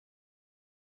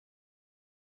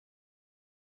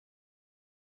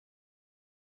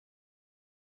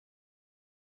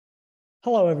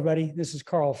Hello, everybody. This is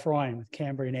Carl Freund with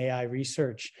Cambrian-AI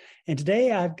Research. And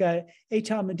today I've got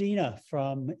Eitan Medina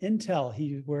from Intel,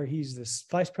 where he's the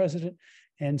Vice President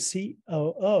and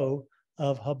COO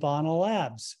of Habana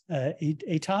Labs.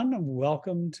 Eitan,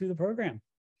 welcome to the program.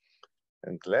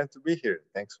 I'm glad to be here.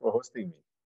 Thanks for hosting me.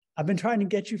 I've been trying to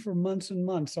get you for months and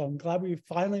months, so I'm glad we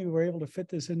finally were able to fit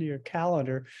this into your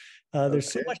calendar.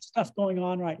 There's so much stuff going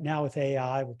on right now with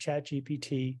AI, with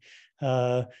ChatGPT.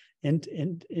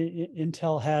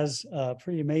 Intel has a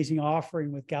pretty amazing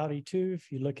offering with Gaudi 2.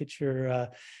 If you look at your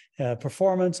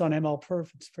performance on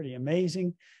MLPerf, it's pretty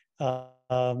amazing.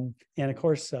 And of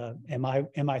course,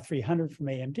 MI300 from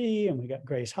AMD, and we got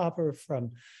Grace Hopper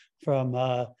from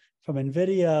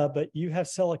NVIDIA, but you have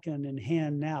silicon in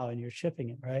hand now and you're shipping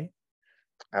it, right?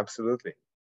 Absolutely.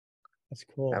 That's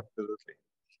cool. Absolutely.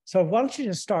 So why don't you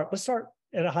just start? Let's start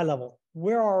at a high level.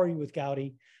 Where are you with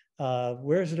Gaudi?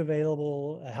 Where is it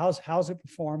available? How's it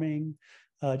performing?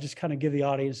 Just kind of give the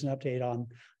audience an update on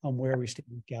where we stand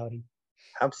with Gaudi.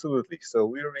 Absolutely. So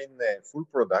we're in full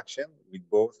production with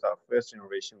both our first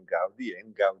generation Gaudi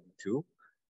and Gaudi 2.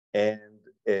 And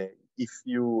if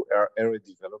you are a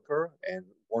developer and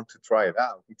want to try it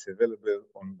out, it's available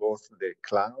on both the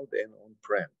cloud and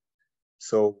on-prem.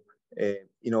 So,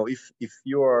 if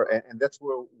you are, and that's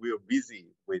where we're busy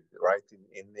with, right,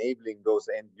 in enabling those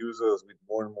end users with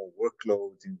more and more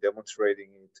workloads, in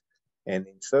demonstrating it, and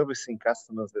in servicing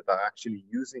customers that are actually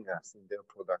using us in their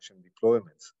production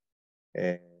deployments.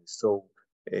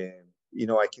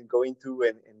 I can go into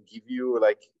and give you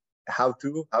like how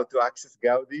to access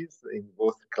Gaudis in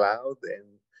both cloud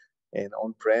and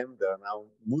on-prem. There are now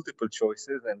multiple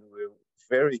choices, and we're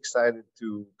very excited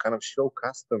to kind of show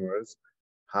customers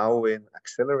how an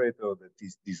accelerator that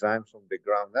is designed from the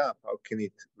ground up, how can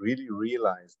it really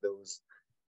realize those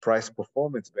price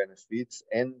performance benefits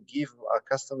and give our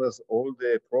customers all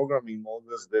the programming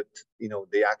models that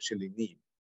they actually need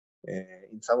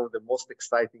in some of the most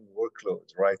exciting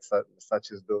workloads, right?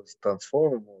 Such as those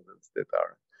transformer models that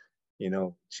are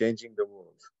changing the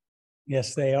world.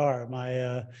 Yes, they are.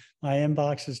 My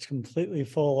inbox is completely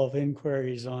full of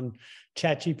inquiries on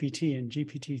ChatGPT and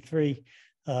GPT-3,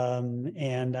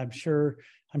 and I'm sure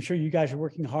you guys are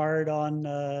working hard on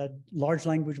large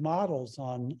language models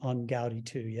on Gaudi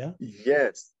 2. Yeah.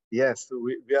 Yes. So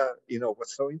we are.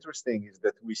 What's so interesting is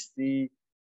that we see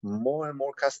more and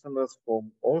more customers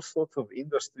from all sorts of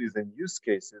industries and use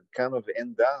cases kind of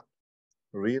end up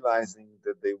realizing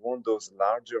that they want those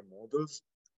larger models,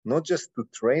 not just to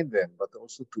train them, but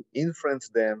also to inference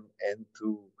them and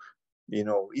to,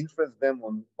 inference them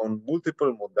on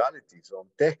multiple modalities, on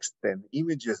text and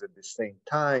images at the same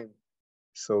time.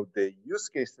 So the use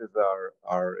cases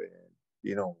are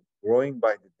growing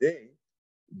by the day,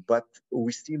 but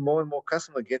we see more and more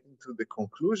customers getting to the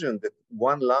conclusion that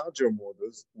one larger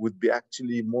models would be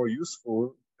actually more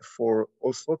useful for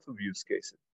all sorts of use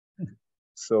cases.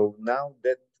 So now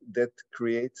that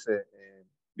creates a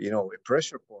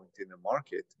pressure point in the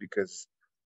market, because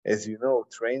as you know,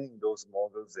 training those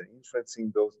models and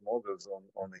inferencing those models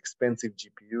on expensive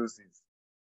GPUs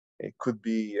it could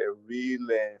be a real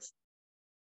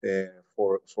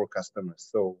for customers.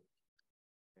 So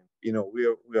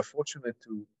we are fortunate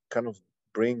to kind of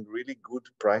bring really good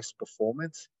price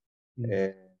performance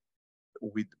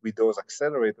with those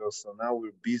accelerators. So now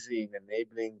we're busy in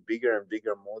enabling bigger and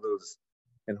bigger models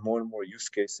and more use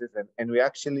cases, and we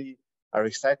actually are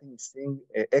excited seeing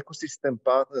ecosystem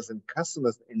partners and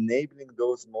customers enabling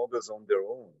those models on their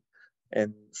own.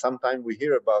 And sometimes we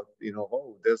hear about,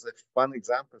 there's a fun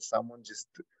example, someone just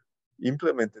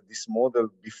implemented this model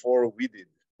before we did,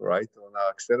 right, on our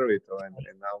accelerator, and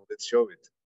now let's show it.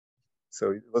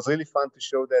 So it was really fun to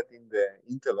show that in the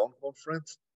Intel On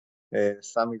conference,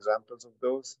 some examples of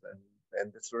those,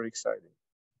 and that's very exciting.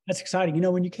 That's exciting.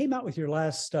 When you came out with your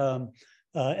last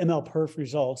MLPerf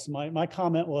results, my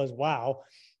comment was, wow,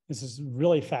 this is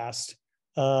really fast,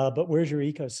 but where's your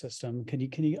ecosystem? Can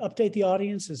you update the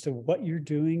audience as to what you're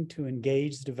doing to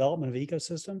engage the development of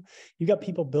ecosystem? You've got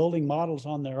people building models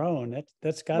on their own.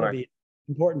 That's got to be an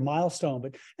important milestone,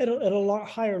 but at a lot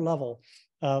higher level.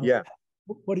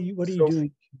 What are you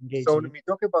doing to engage? So when we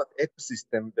talk about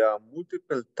ecosystem, there are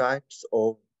multiple types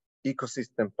of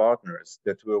ecosystem partners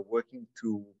that we're working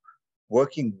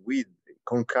with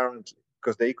concurrently,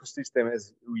 because the ecosystem,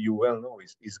 as you well know,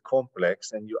 is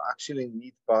complex, and you actually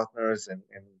need partners and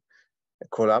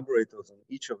collaborators on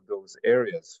each of those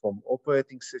areas, from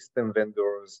operating system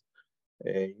vendors.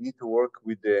 You need to work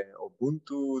with the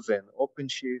Ubuntu's and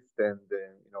OpenShift and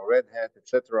Red Hat,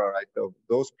 etc. Right,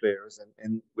 those players,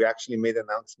 and we actually made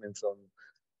announcements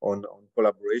on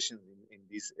collaboration in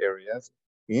these areas.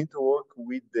 You need to work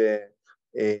with the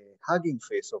Hugging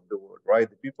Face of the world, right?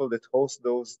 The people that host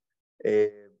those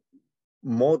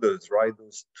models, right?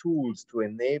 Those tools to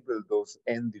enable those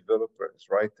end developers,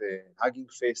 right? Hugging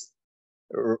Face,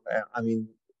 I mean,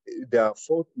 there are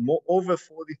over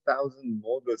 40,000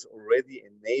 models already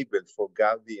enabled for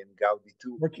Gaudi and Gaudi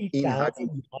 2 in Hugging.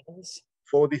 40,000 models?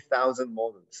 40,000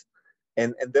 models.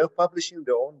 And they're publishing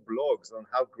their own blogs on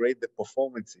how great the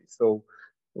performance is. So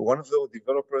one of those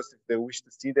developers, if they wish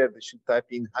to see that, they should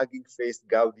type in Hugging Face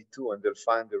Gaudi 2 and they'll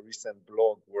find a recent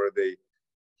blog where they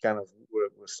kind of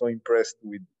were so impressed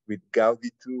with Gaudi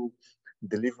 2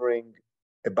 delivering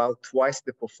about twice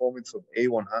the performance of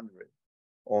A100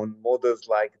 on models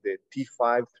like the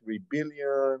T5 3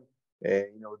 billion,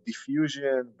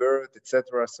 diffusion, BERT,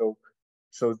 etc.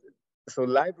 So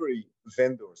library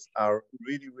vendors are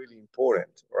really, really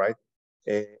important, right?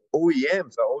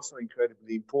 OEMs are also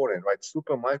incredibly important, right?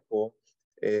 Supermicro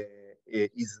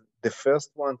is the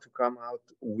first one to come out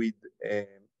with,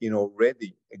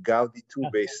 ready a Gaudi 2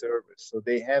 based server. So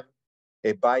they have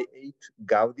a by 8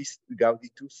 Gaudi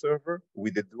 2 server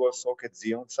with a dual socket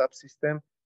Xeon subsystem.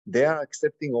 They are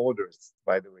accepting orders,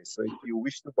 by the way. So if you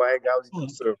wish to buy a Gaudi 2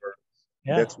 server,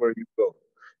 that's where you go.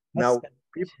 Now,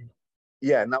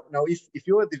 if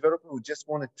you're a developer who just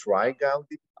want to try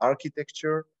Gaudi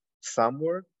architecture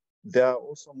somewhere, there are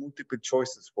also multiple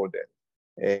choices for that.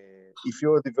 If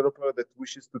you're a developer that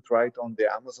wishes to try it on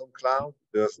the Amazon cloud,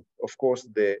 there's of course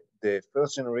the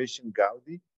first generation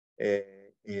Gaudi,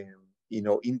 in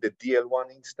the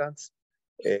DL1 instance.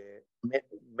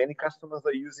 Many customers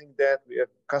are using that. We have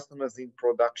customers in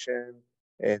production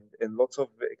and lots of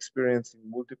experience in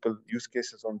multiple use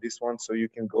cases on this one. So you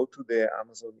can go to the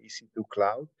Amazon EC2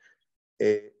 cloud.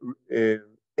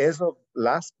 As of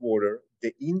last quarter,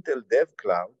 the Intel Dev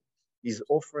Cloud is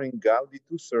offering Gaudi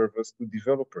 2 servers to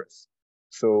developers.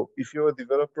 So if you're a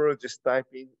developer, just type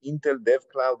in Intel Dev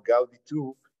Cloud Gaudi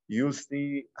 2. You'll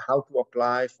see how to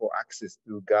apply for access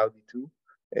to Gaudi 2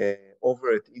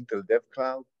 over at Intel Dev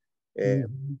Cloud.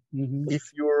 If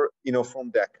you're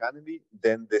from the academy,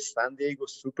 then the San Diego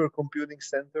Supercomputing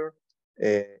Center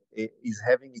is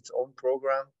having its own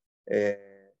program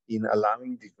in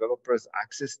allowing developers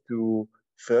access to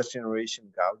first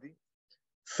generation Gaudi.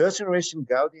 First generation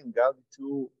Gaudi and Gaudi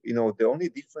 2, the only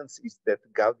difference is that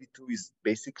Gaudi 2 is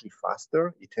basically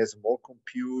faster. It has more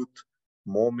compute,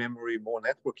 more memory, more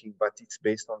networking, but it's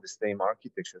based on the same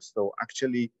architecture. So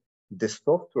actually, the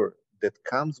software that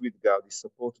comes with Gaudi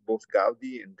supports both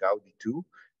Gaudi and Gaudi 2.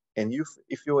 And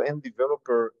if you're an end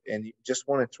developer and you just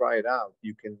want to try it out,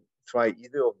 you can try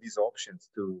either of these options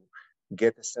to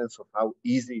get a sense of how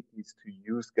easy it is to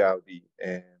use Gaudi.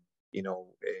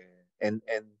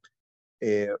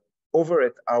 Over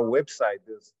at our website,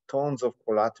 there's tons of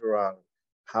collateral,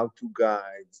 how-to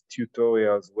guides,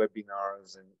 tutorials,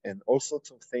 webinars, and all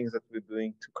sorts of things that we're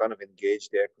doing to kind of engage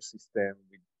the ecosystem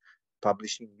with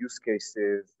publishing use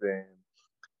cases.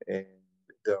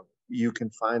 You can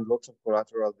find lots of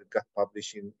collateral that got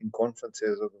published in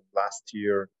conferences of last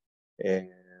year.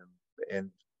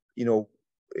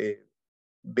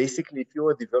 Basically, if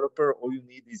you're a developer, all you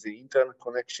need is the internet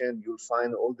connection. You'll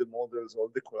find all the models, all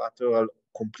the collateral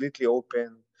completely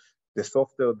open, the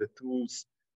software, the tools.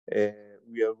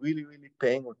 We are really, really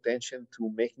paying attention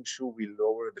to making sure we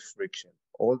lower the friction.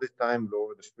 All the time,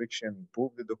 lower the friction,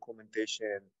 improve the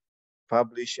documentation,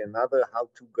 publish another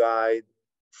how-to guide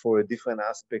for a different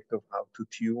aspect of how to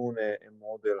tune a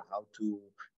model, how to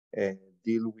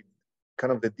deal with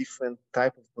kind of the different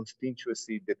type of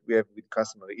constituency that we have with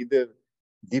customer, either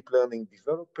deep learning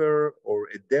developer or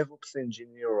a DevOps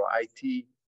engineer or IT.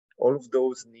 All of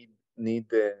those need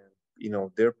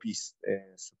their piece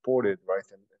supported, right?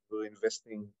 And we're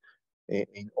investing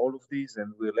in all of these,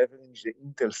 and we're leveraging the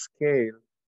Intel scale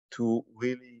to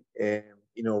really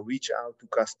reach out to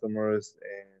customers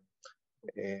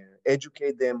and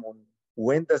educate them on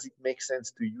when does it make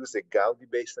sense to use a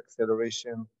Gaudi-based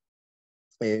acceleration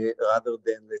rather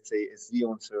than, let's say, a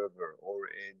Xeon server or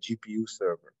a GPU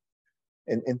server.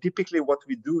 And typically what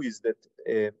we do is that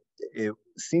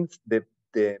since the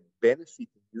benefit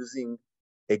of using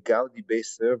a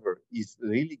Gaudi-based server is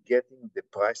really getting the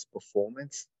price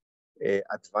performance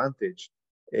advantage,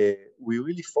 we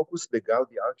really focus the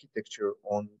Gaudi architecture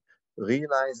on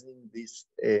realizing this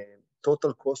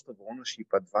total cost of ownership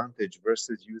advantage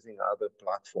versus using other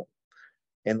platform.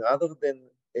 And rather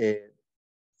than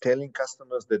telling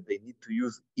customers that they need to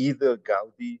use either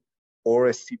Gaudi or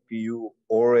a CPU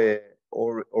or a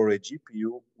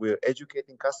GPU, we're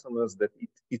educating customers that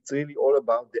it's really all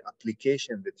about the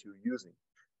application that you're using.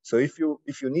 So if you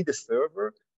need a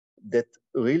server that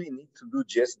really needs to do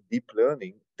just deep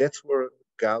learning, that's where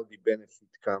Gaudi benefit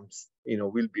comes,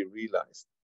 will be realized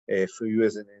for you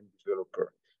as an end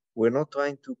developer. We're not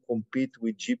trying to compete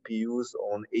with GPUs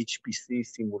on HPC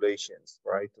simulations,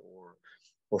 right?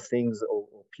 Or things or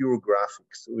pure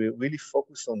graphics. We really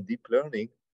focus on deep learning,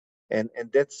 and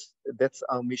that's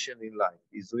our mission in life,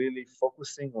 is really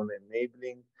focusing on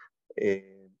enabling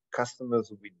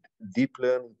customers with deep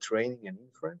learning training and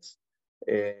inference.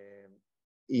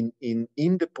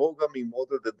 In the programming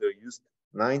model that they're used,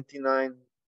 99%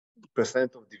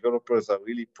 of developers are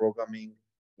really programming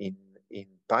in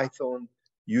Python,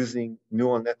 using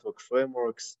neural network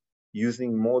frameworks,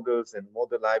 using models and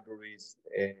model libraries,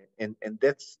 and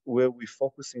that's where we're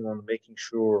focusing on making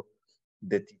sure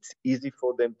that it's easy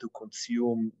for them to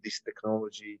consume this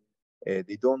technology.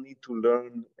 They don't need to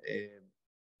learn,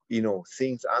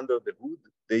 things under the hood.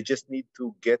 They just need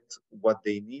to get what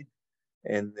they need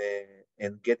and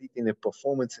get it in a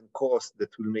performance and cost that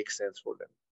will make sense for them.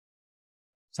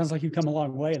 Sounds like you've come a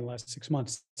long way in the last 6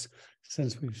 months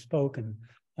since we've spoken.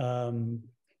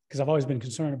 Because I've always been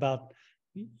concerned about,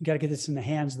 you got to get this in the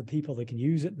hands of the people that can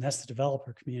use it, and that's the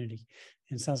developer community.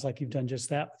 And it sounds like you've done just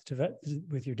that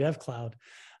with your dev cloud.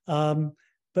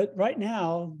 But right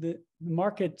now, the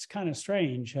market's kind of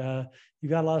strange. You've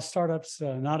got a lot of startups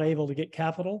not able to get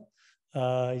capital.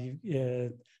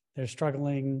 They're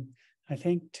struggling, I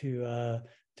think, to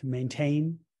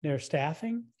maintain their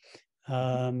staffing.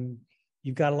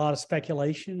 You've got a lot of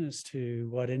speculation as to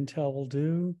what Intel will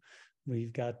do.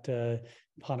 We've got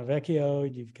Ponte Vecchio,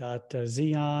 you've got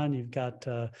Xeon, you've got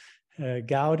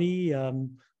Gaudi.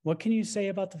 What can you say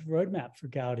about the roadmap for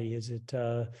Gaudi? Is it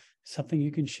something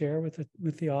you can share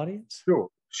with the audience?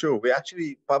 Sure. We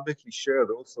actually publicly shared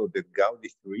also that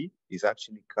Gaudi 3 is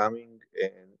actually coming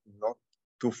not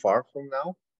too far from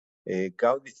now.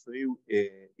 Gaudi 3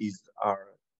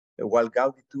 while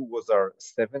Gaudi 2 was our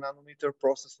 7-nanometer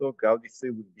processor, Gaudi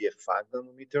 3 will be a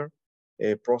 5-nanometer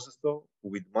processor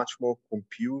with much more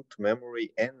compute,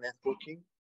 memory, and networking.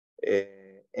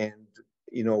 And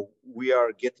we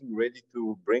are getting ready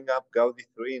to bring up Gaudi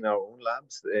 3 in our own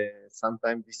labs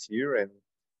sometime this year, and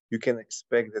you can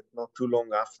expect that not too long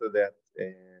after that,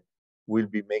 we'll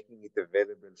be making it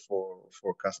available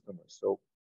for customers. So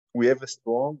we have a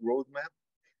strong roadmap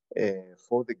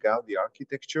for the Gaudi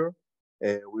architecture.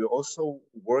 We're also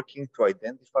working to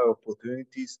identify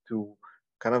opportunities to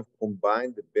kind of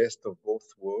combine the best of both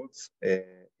worlds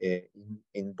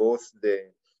in both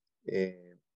the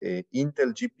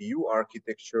Intel GPU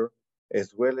architecture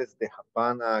as well as the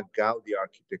Habana Gaudi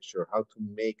architecture, how to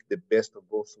make the best of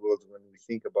both worlds when we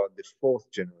think about the 4th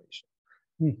generation.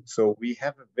 So we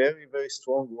have a very, very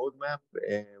strong roadmap.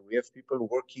 We have people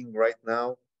working right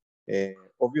now,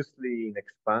 obviously in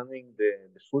expanding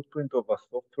the footprint of our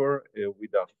software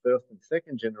with our 1st and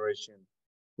 2nd generation.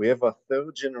 We have a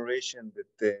 3rd generation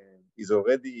that is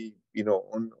already,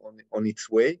 on its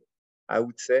way, I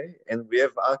would say, and we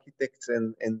have architects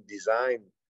and design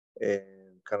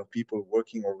kind of people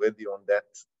working already on that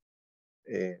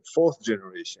 4th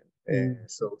generation.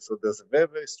 So there's a very,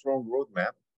 very strong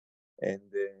roadmap, and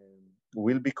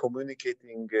we'll be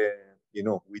communicating,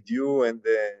 with you and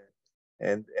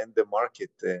the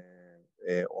market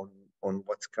on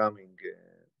what's coming,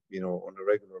 on a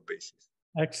regular basis.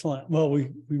 Excellent. Well, we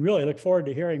really look forward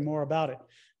to hearing more about it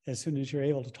as soon as you're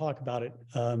able to talk about it.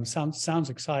 Sounds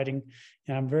exciting,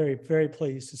 and I'm very, very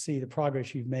pleased to see the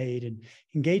progress you've made in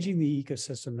engaging the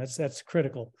ecosystem. That's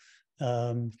critical.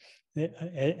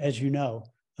 As you know,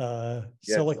 yes.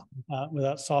 Silicon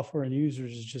without software and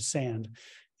users is just sand,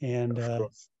 and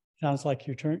sounds like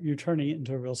you're turning it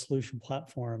into a real solution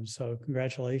platform. So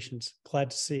congratulations.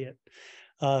 Glad to see it.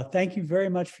 Thank you very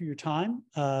much for your time.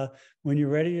 When you're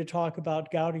ready to talk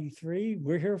about Gaudi 3,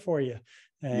 we're here for you.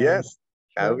 And yes,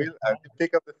 I will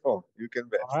pick up the phone. You can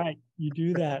bet. All right, you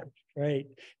do that. Great.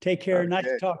 Take care. Okay. Nice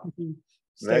to talk with you.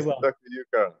 Stay well. Nice to talk to you,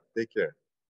 Carl. Take care.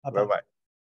 Bye-bye.